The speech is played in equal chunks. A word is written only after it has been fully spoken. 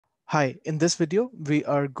Hi, in this video, we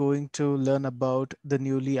are going to learn about the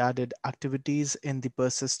newly added activities in the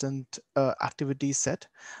persistent activity set,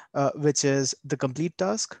 which is the complete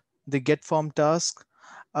task, the get form task,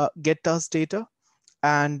 get task data,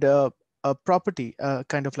 and a property,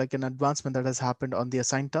 kind of like an advancement that has happened on the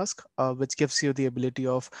assigned task, which gives you the ability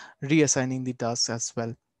of reassigning the tasks as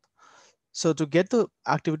well. So to get the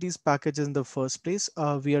activities package in the first place,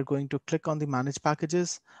 we are going to click on the manage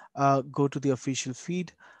packages, go to the official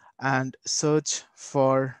feed and search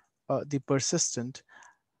for the persistent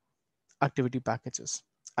activity packages.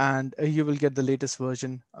 And you will get the latest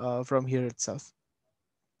version from here itself.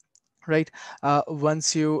 Right.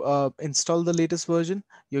 Once you install the latest version,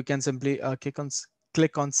 you can simply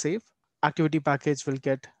click on save. Activity package will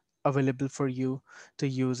get available for you to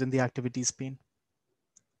use in the activities pane.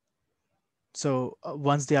 So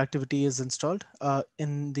once the activity is installed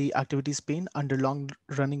in the activities pane under long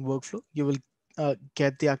running workflow, you will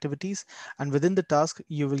get the activities, and within the task,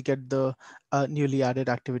 you will get the newly added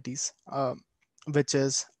activities, which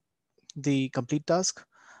is the complete task,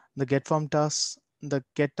 the get form task, the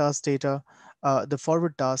get task data, the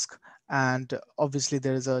forward task, and obviously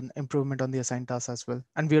there is an improvement on the assigned task as well.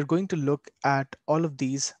 And we are going to look at all of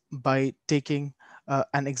these by taking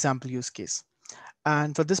an example use case.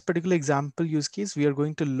 And for this particular example use case, we are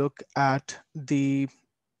going to look at the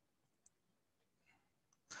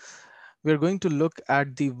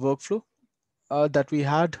workflow that we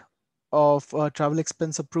had of travel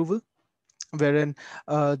expense approval, wherein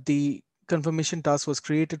the confirmation task was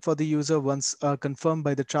created for the user. Once confirmed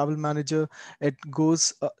by the travel manager, it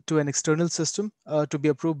goes to an external system to be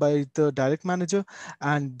approved by the direct manager,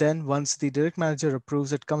 and then once the direct manager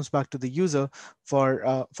approves, it comes back to the user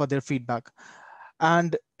for their feedback.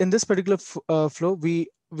 And in this particular flow, we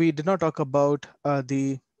did not talk about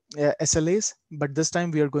the SLAs, but this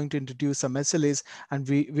time we are going to introduce some SLAs, and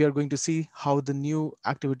we are going to see how the new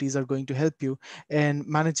activities are going to help you in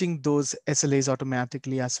managing those SLAs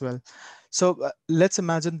automatically as well. So let's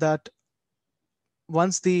imagine that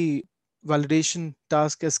once the validation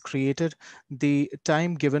task is created, the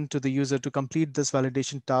time given to the user to complete this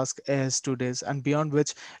validation task is 2 days, and beyond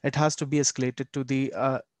which it has to be escalated to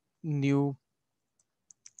the new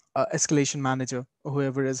escalation manager,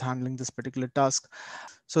 whoever is handling this particular task.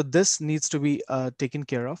 So this needs to be taken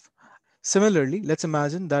care of. Similarly, let's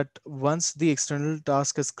imagine that once the external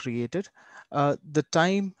task is created, the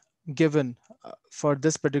time given for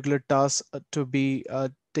this particular task to be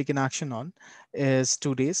taken action on is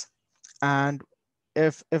 2 days. And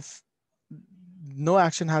if no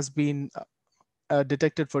action has been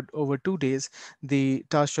detected for over 2 days, the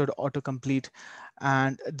task should autocomplete.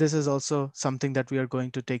 And this is also something that we are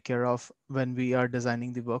going to take care of when we are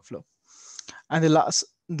designing the workflow. And the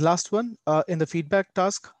last one, in the feedback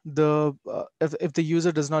task, if the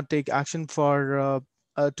user does not take action for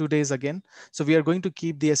 2 days again, so we are going to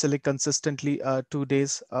keep the SLA consistently 2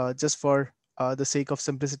 days, just for the sake of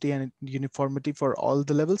simplicity and uniformity for all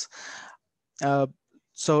the levels. Uh,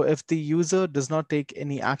 so if the user does not take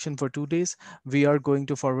any action for 2 days, we are going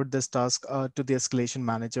to forward this task to the escalation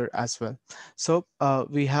manager as well. So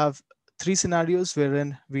we have three scenarios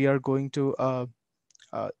wherein we are going to uh,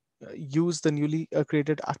 use the newly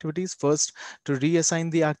created activities. First, to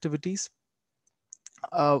reassign the activities.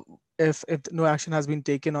 Uh, if no action has been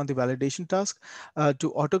taken on the validation task,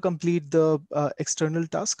 to autocomplete the external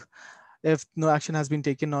task if no action has been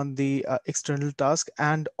taken on the external task,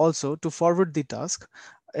 and also to forward the task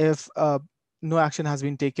if no action has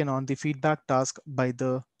been taken on the feedback task by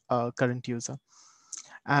the current user.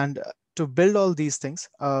 And to build all these things,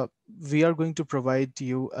 we are going to provide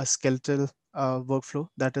you a skeletal workflow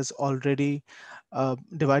that is already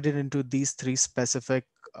divided into these three specific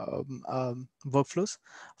workflows.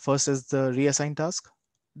 First is the reassign task,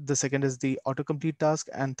 the second is the autocomplete task,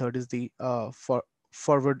 and third is the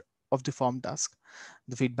forward of the form task,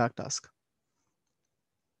 the feedback task.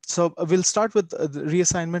 So we'll start with the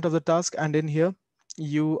reassignment of the task, and in here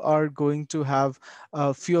you are going to have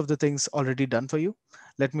a few of the things already done for you.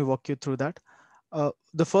 Let me walk you through that.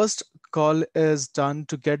 The first call is done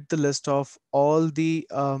to get the list of all the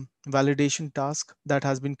validation task that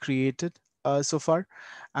has been created so far,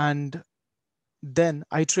 and then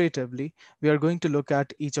iteratively we are going to look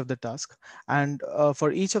at each of the tasks, and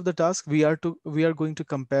for each of the tasks we are going to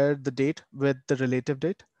compare the date with the relative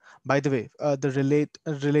date. By the way, the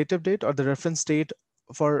relative date or the reference date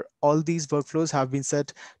for all these workflows have been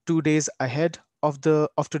set 2 days ahead of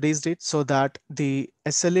today's date, so that the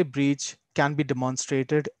SLA breach can be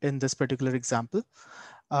demonstrated in this particular example.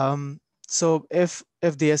 So if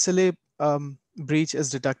the SLA breach is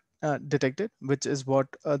detected, which is what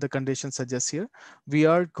the condition suggests here, we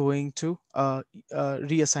are going to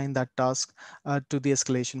reassign that task to the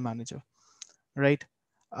escalation manager, right?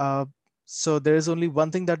 Uh, so there is only one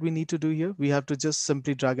thing that we need to do here. We have to just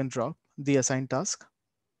simply drag and drop the assigned task,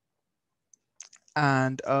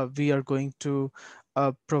 and we are going to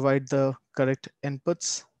provide the correct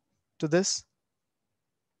inputs to this.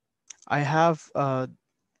 I have uh,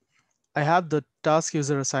 I have the task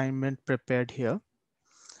user assignment prepared here,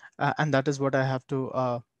 and that is what I have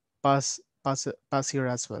to pass here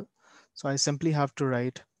as well. So I simply have to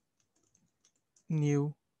write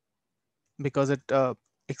new, because it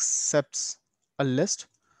accepts a list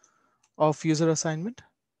of user assignment,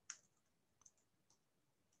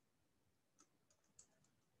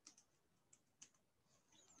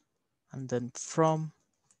 and then from,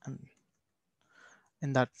 and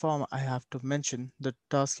in that form I have to mention the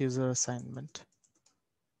task user assignment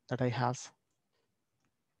that I have.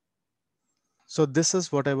 So this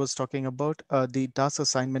is what I was talking about. The task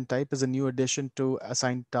assignment type is a new addition to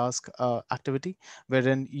assigned task activity,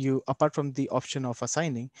 wherein you, apart from the option of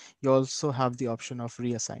assigning, you also have the option of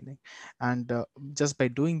reassigning. And just by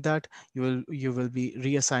doing that, you will be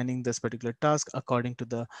reassigning this particular task according to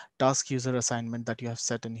the task user assignment that you have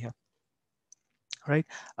set in here, right?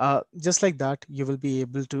 Just like that, you will be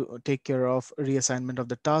able to take care of reassignment of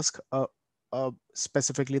the task,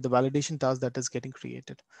 specifically the validation task that is getting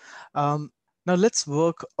created. Um, Now let's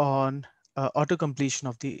work on auto completion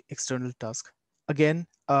of the external task. Again,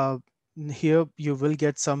 here you will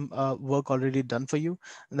get some work already done for you.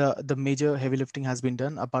 The major heavy lifting has been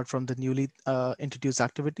done apart from the newly introduced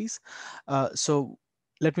activities. So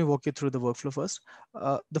let me walk you through the workflow first.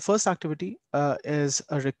 The first activity is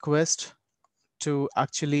a request to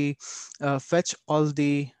actually fetch all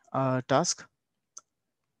the tasks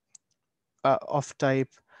of type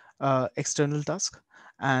external task,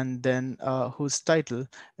 and then whose title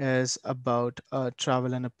is about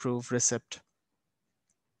travel and approve receipt,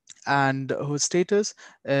 and whose status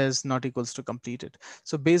is not equals to completed.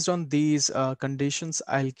 So based on these conditions,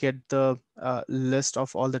 I'll get the list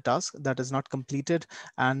of all the tasks that is not completed,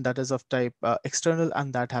 and that is of type external,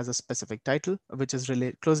 and that has a specific title which is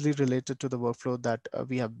closely related to the workflow that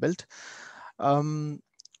we have built. um,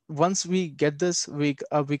 Once we get this, we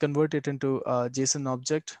convert it into a JSON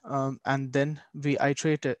object, and then we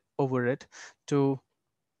iterate over it to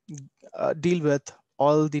deal with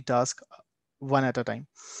all the tasks one at a time.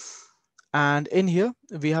 And in here,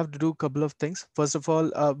 we have to do a couple of things. First of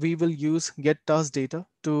all, we will use get task data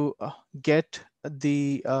to get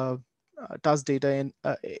the task data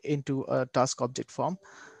into a task object form.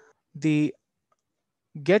 The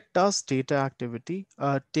get task data activity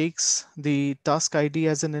takes the task ID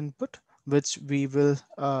as an input, which we will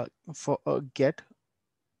get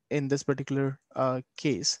in this particular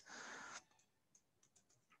case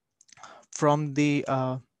from the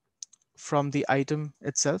item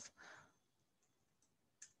itself.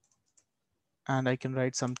 And I can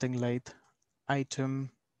write something like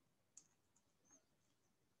item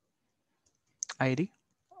ID.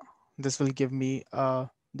 This will give me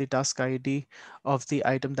the task ID of the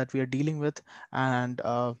item that we are dealing with, and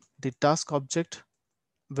the task object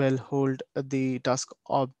will hold the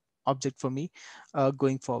object for me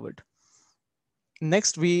going forward.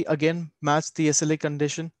 Next, we again match the SLA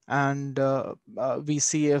condition, and we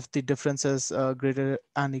see if the difference is greater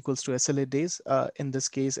and equals to SLA days. In this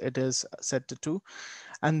case, it is set to 2.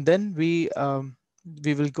 And then we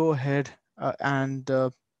will go ahead and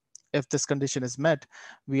if this condition is met,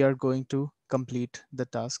 we are going to complete the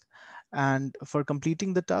task. And for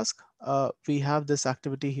completing the task, we have this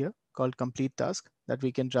activity here called complete task that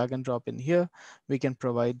we can drag and drop in here. We can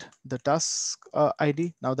provide the task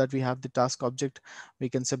ID. Now that we have the task object, we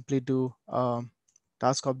can simply do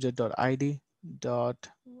task object.id dot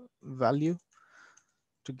value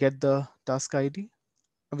to get the task ID.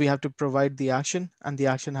 We have to provide the action, and the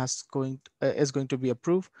action is going to be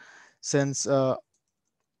approved, since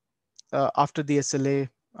after the SLA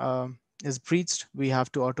is breached, we have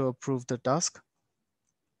to auto approve the task.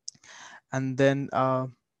 And then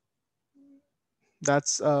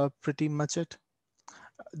that's pretty much it.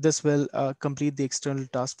 This will complete the external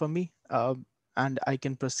task for me, and I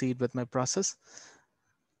can proceed with my process.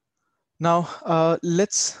 Now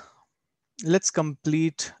let's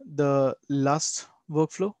complete the last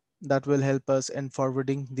workflow that will help us in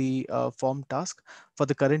forwarding the form task for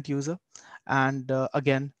the current user. And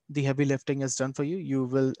again, the heavy lifting is done for you. You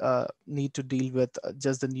will need to deal with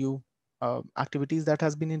just the new activities that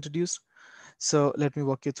has been introduced. So let me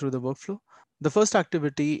walk you through the workflow. The first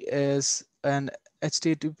activity is an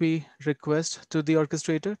HTTP request to the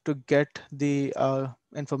orchestrator to get the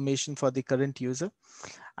information for the current user,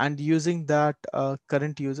 and using that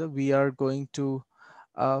current user, we are going to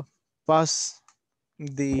uh, pass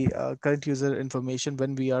the current user information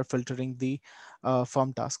when we are filtering the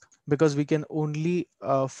form task, because we can only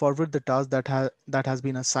forward the task that has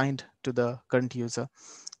been assigned to the current user,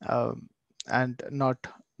 um, and not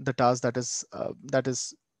the task that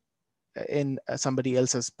is in somebody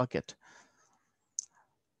else's bucket.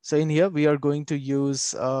 So in here, we are going to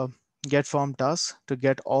use get form tasks to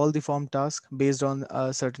get all the form tasks based on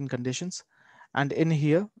certain conditions. And in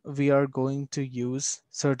here, we are going to use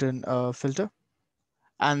certain filter.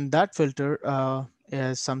 And that filter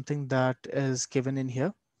is something that is given in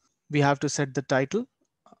here. We have to set the title,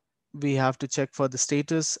 we have to check for the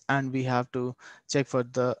status, and we have to check for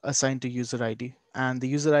the assigned to user ID. And the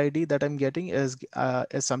user ID that I'm getting is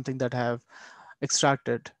something that I have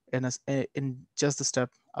extracted in just the step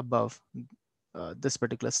above this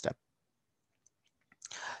particular step.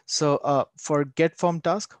 So for get form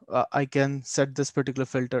task, I can set this particular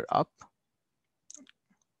filter up,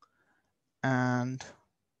 and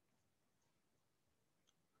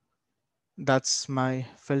that's my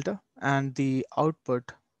filter. And the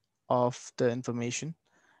output of the information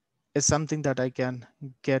is something that I can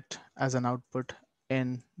get as an output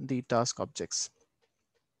in the task objects.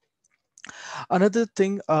 Another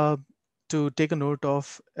thing to take a note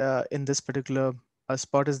of in this particular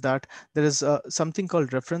spot is that there is something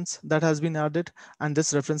called reference that has been added, and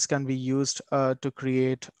this reference can be used to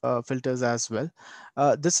create filters as well.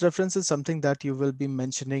 This reference is something that you will be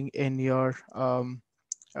mentioning in your uh,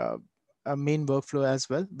 main workflow as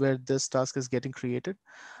well, where this task is getting created.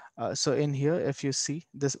 So in here, if you see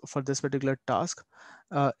this for this particular task,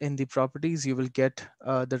 in the properties, you will get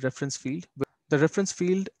the reference field. The reference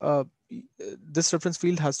field, this reference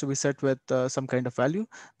field has to be set with some kind of value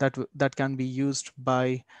that can be used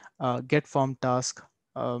by get form task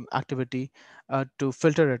activity to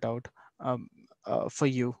filter it out um, for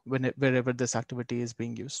you wherever this activity is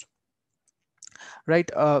being used. Right.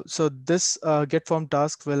 So this get form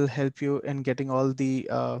task will help you in getting all the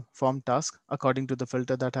form task according to the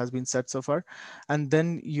filter that has been set so far. And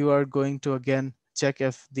then you are going to again check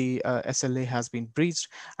if the SLA has been breached.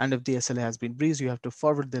 And if the SLA has been breached, you have to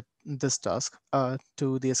forward this task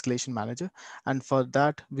to the escalation manager. And for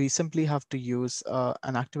that, we simply have to use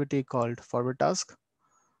an activity called forward task.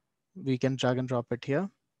 We can drag and drop it here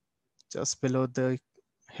just below the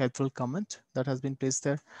helpful comment that has been placed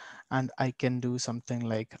there. And I can do something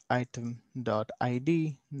like item.id.value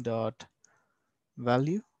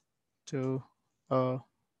to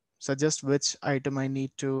suggest which item I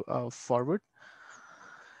need to forward.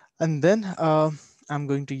 And then I'm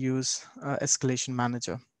going to use escalation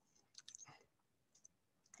manager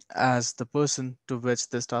as the person to which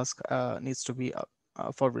this task needs to be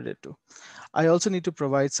forwarded to. I also need to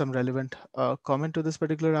provide some relevant comment to this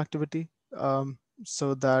particular activity,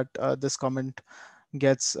 so that this comment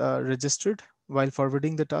gets registered while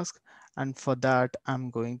forwarding the task. And for that,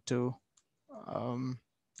 um,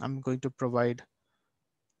 I'm going to provide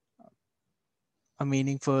a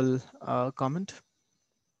meaningful comment,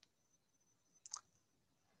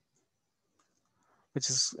 which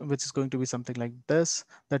is going to be something like this: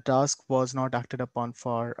 the task was not acted upon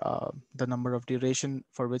for the number of duration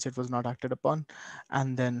for which it was not acted upon,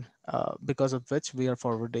 and then because of which we are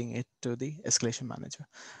forwarding it to the escalation manager.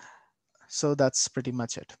 So that's pretty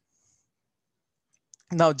much it.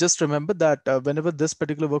 Now, just remember that whenever this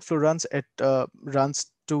particular workflow runs, it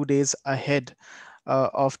runs 2 days ahead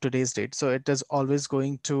of today's date. So it is always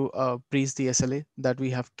going to breach the SLA that we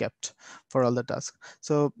have kept for all the tasks.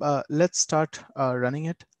 So let's start running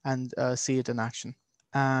it and see it in action.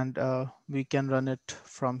 And we can run it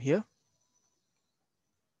from here.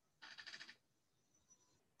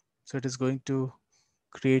 So it is going to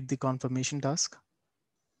create the confirmation task.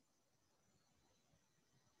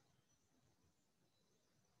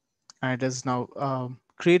 And it has now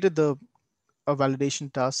created the a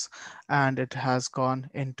validation task, and it has gone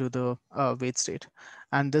into the wait state.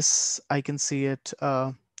 And this, I can see it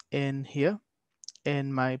in here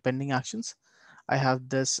in my pending actions. I have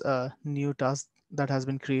this new task that has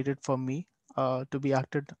been created for me to be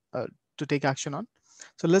acted to take action on.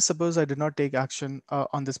 So let's suppose I did not take action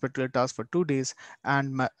on this particular task for 2 days,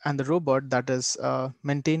 and the robot that is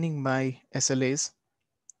maintaining my SLAs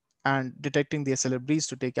and detecting the SLA breach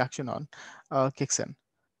to take action on kicks in.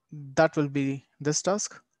 That will be this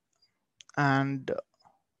task. And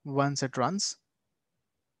once it runs,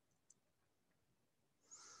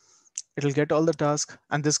 it'll get all the tasks.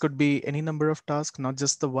 And this could be any number of tasks, not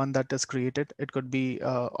just the one that is created. It could be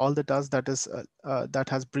all the tasks that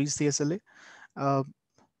has breached the SLA.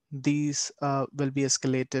 these will be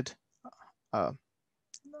escalated uh,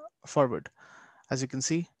 forward. As you can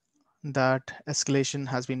see, that escalation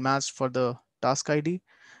has been matched for the task ID,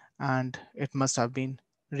 and it must have been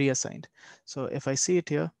reassigned. So if I see it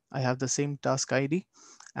here, I have the same task ID,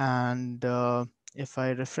 and if I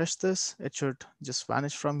refresh this, it should just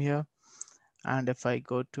vanish from here. And if I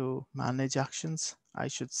go to manage actions, I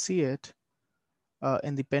should see it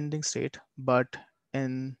in the pending state, but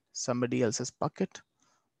in somebody else's bucket.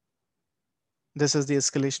 This is the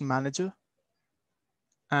escalation manager.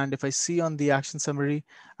 And if I see on the action summary,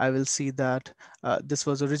 I will see that this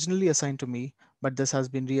was originally assigned to me, but this has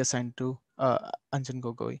been reassigned to Anjan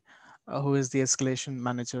Gogoi, who is the escalation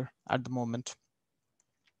manager at the moment.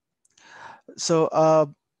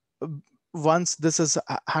 So once this is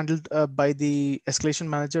handled by the escalation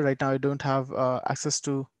manager, right now I don't have access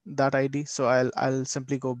to that ID, so I'll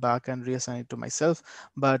simply go back and reassign it to myself.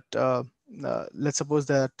 But let's suppose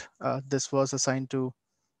that this was assigned to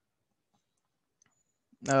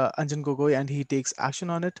Anjan Gogoi and he takes action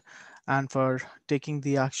on it. And for taking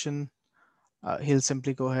the action, he'll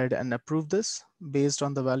simply go ahead and approve this based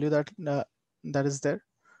on the value that is there,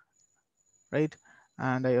 right?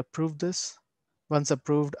 And I approve this. Once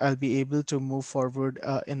approved, I'll be able to move forward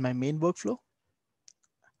in my main workflow.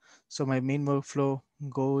 So my main workflow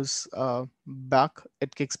goes back,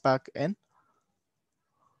 it kicks back in.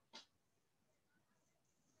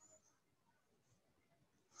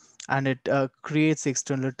 And it creates the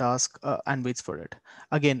external task and waits for it.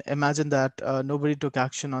 Again, imagine that nobody took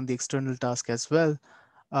action on the external task as well.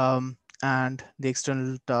 And the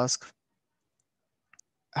external task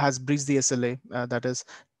has breached the SLA, that is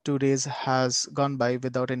 2 days has gone by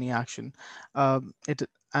without any action. It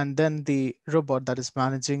and then the robot that is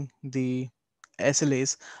managing the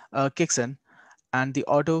SLAs kicks in, and the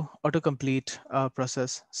autocomplete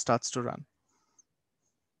process starts to run.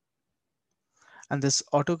 And this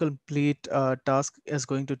autocomplete task is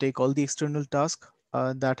going to take all the external task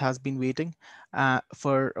that has been waiting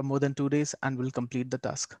for more than 2 days and will complete the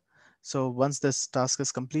task. So once this task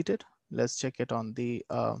is completed, let's check it on the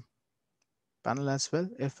panel as well.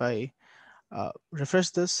 If I refresh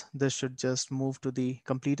this, this should just move to the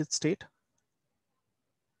completed state.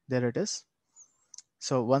 There it is.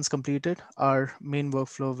 So once completed, our main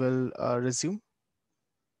workflow will resume.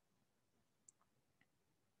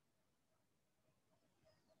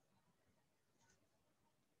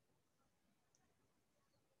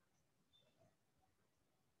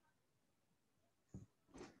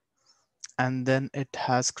 And then it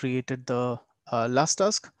has created the last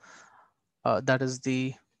task. That is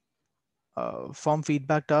the form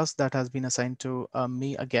feedback task that has been assigned to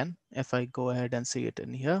me again. If I go ahead and see it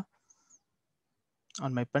in here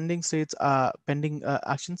on my pending states, pending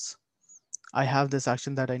actions, I have this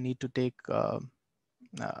action that I need to take uh,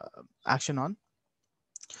 action on.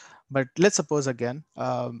 But let's suppose again,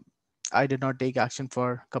 I did not take action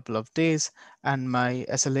for a couple of days and my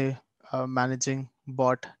SLA managing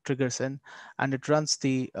bot triggers in and it runs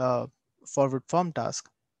the forward form task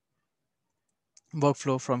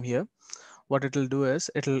workflow from here. What it'll do is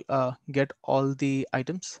it'll get all the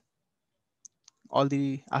items, all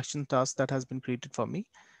the action tasks that has been created for me,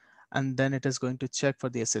 and then it is going to check for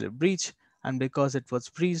the SLA breach. And because it was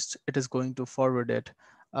breached, it is going to forward it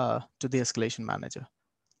to the escalation manager.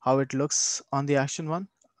 How it looks on the action one.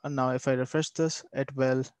 And now if I refresh this, it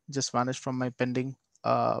will just vanish from my pending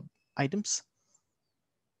items.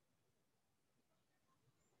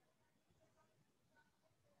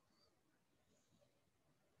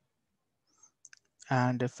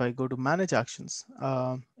 And if I go to manage actions,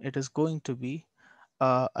 it is going to be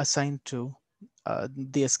assigned to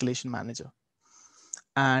the escalation manager.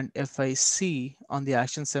 And if I see on the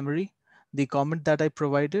action summary, the comment that I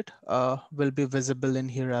provided will be visible in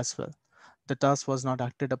here as well. The task was not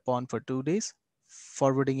acted upon for 2 days,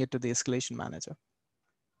 forwarding it to the escalation manager.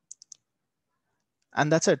 And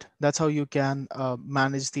that's it. That's how you can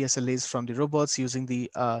manage the SLAs from the robots using the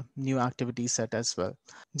new activity set as well.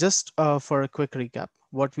 Just for a quick recap,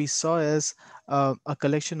 what we saw is a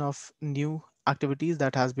collection of new activities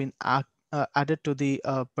that has been added to the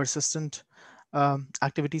persistent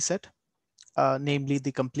activity set, namely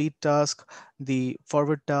the complete task, the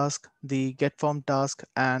forward task, the get form task,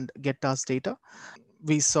 and get task data.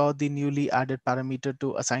 We saw the newly added parameter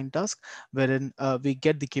to assign task, wherein we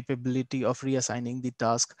get the capability of reassigning the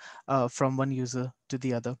task from one user to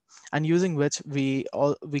the other, and using which we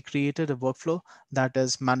created a workflow that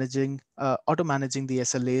is managing auto managing the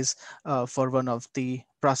SLAs for one of the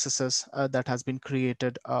processes that has been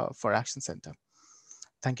created for Action Center.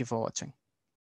 Thank you for watching.